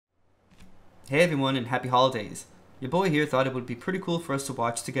Hey everyone, and happy holidays. Your boy here thought it would be pretty cool for us to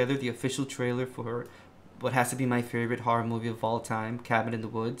watch together the official trailer for what has to be my favorite horror movie of all time, Cabin in the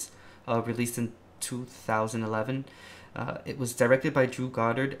Woods, released in 2011. It was directed by Drew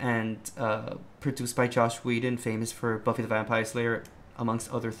Goddard and produced by Josh Whedon, famous for Buffy the Vampire Slayer, amongst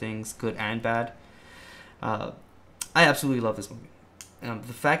other things, good and bad. I absolutely love this movie.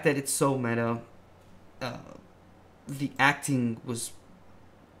 The fact that it's so meta, the acting was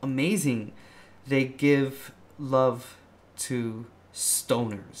amazing. They give love to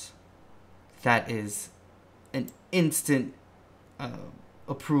stoners. That is an instant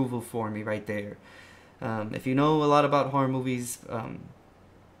approval for me right there. If you know a lot about horror movies,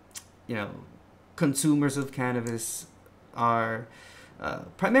 you know, consumers of cannabis are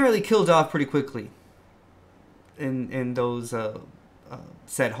primarily killed off pretty quickly in those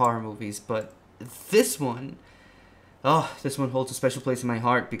said horror movies. But this one holds a special place in my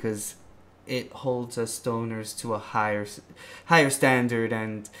heart because it holds us stoners to a higher standard,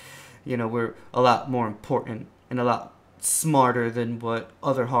 and you know, we're a lot more important and a lot smarter than what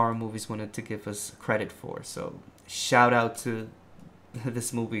other horror movies wanted to give us credit for. So shout out to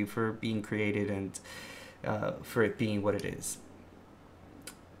this movie for being created and for it being what it is.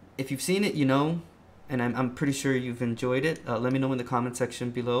 If you've seen it, you know, and I'm pretty sure you've enjoyed it. Let me know in the comment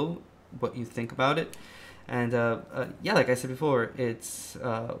section below what you think about it. And yeah, like I said before, it's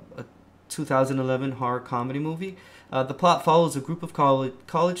a 2011 horror comedy movie. The plot follows a group of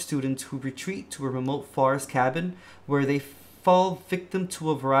college students who retreat to a remote forest cabin where they fall victim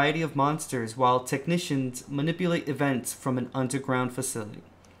to a variety of monsters while technicians manipulate events from an underground facility.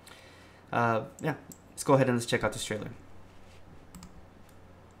 Yeah, let's go ahead and let's check out this trailer.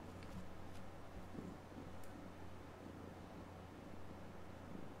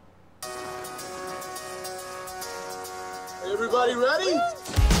 Everybody ready?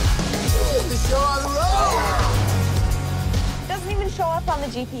 Get the show on the road! Doesn't even show up on the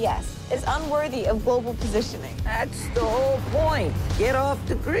GPS. It's unworthy of global positioning. That's the whole point. Get off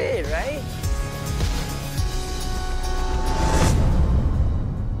the grid, right?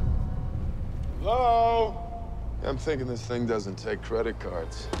 Hello? I'm thinking this thing doesn't take credit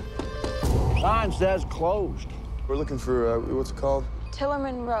cards. Sign says closed. We're looking for, what's it called?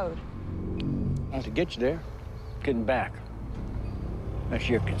 Tillerman Road. Well, to get you there, getting back. That's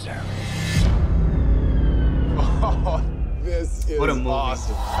your concern. Oh, this is What a movie.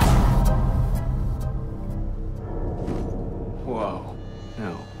 awesome. Whoa.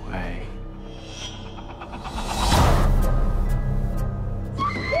 No way.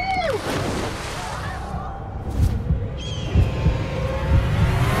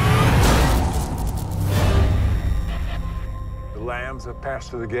 The lambs have passed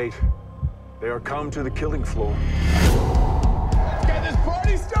through the gate. They are come to the killing floor. Get this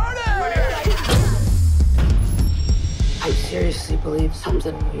party started! I seriously believe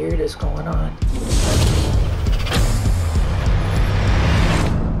something weird is going on.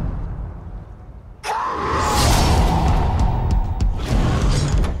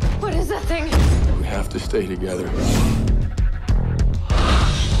 What is that thing? We have to stay together.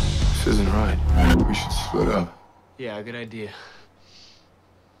 This isn't right. We should split up. Yeah, good idea.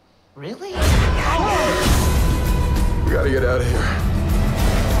 Really? We gotta get out of here.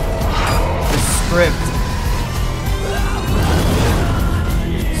 The script.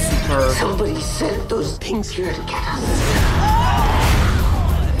 Superb. Somebody sent those things here to get us.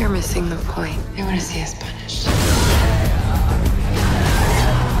 You're missing the point. They want to see us punished.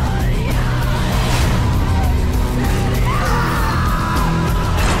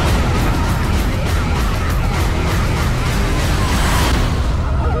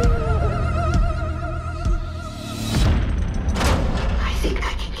 I think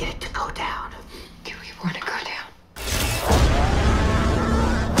I can get it to go down. Do we want to go down?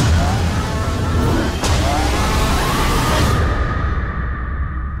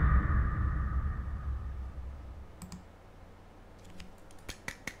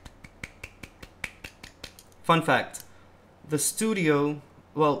 Fun fact, the studio,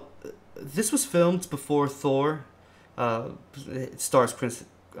 well, this was filmed before Thor. It stars Chris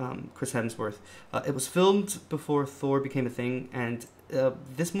Hemsworth. It was filmed before Thor became a thing, and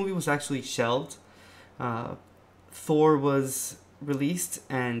this movie was actually shelved. Thor was released,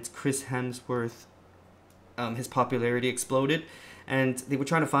 and Chris Hemsworth, his popularity exploded, and they were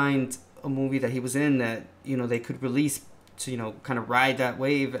trying to find a movie that he was in that, you know, they could release to, you know, kind of ride that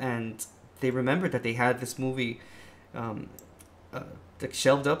wave, and they remembered that they had this movie like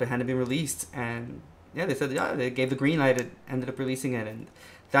shelved up. It hadn't been released, and yeah, they said, yeah, they gave the green light. It ended up releasing it, and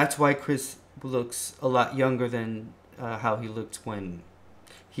that's why Chris looks a lot younger than how he looked when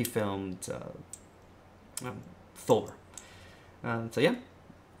he filmed Thor. So yeah,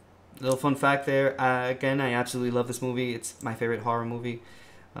 little fun fact there. Again, I absolutely love this movie. It's my favorite horror movie.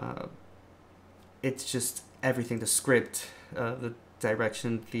 It's just everything: the script, the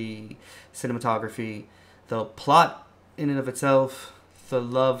direction, the cinematography, the plot in and of itself, the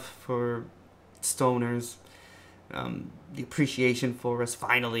love for stoners, the appreciation for us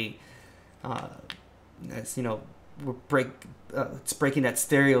finally, as you know, it's breaking that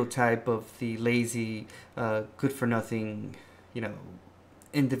stereotype of the lazy, good for nothing, you know,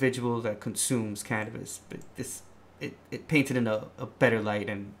 individual that consumes cannabis. But it painted in a better light,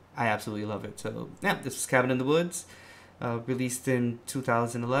 and I absolutely love it. So yeah, this was Cabin in the Woods, released in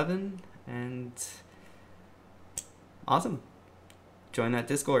 2011, and awesome. Join that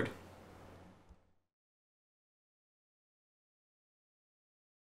Discord.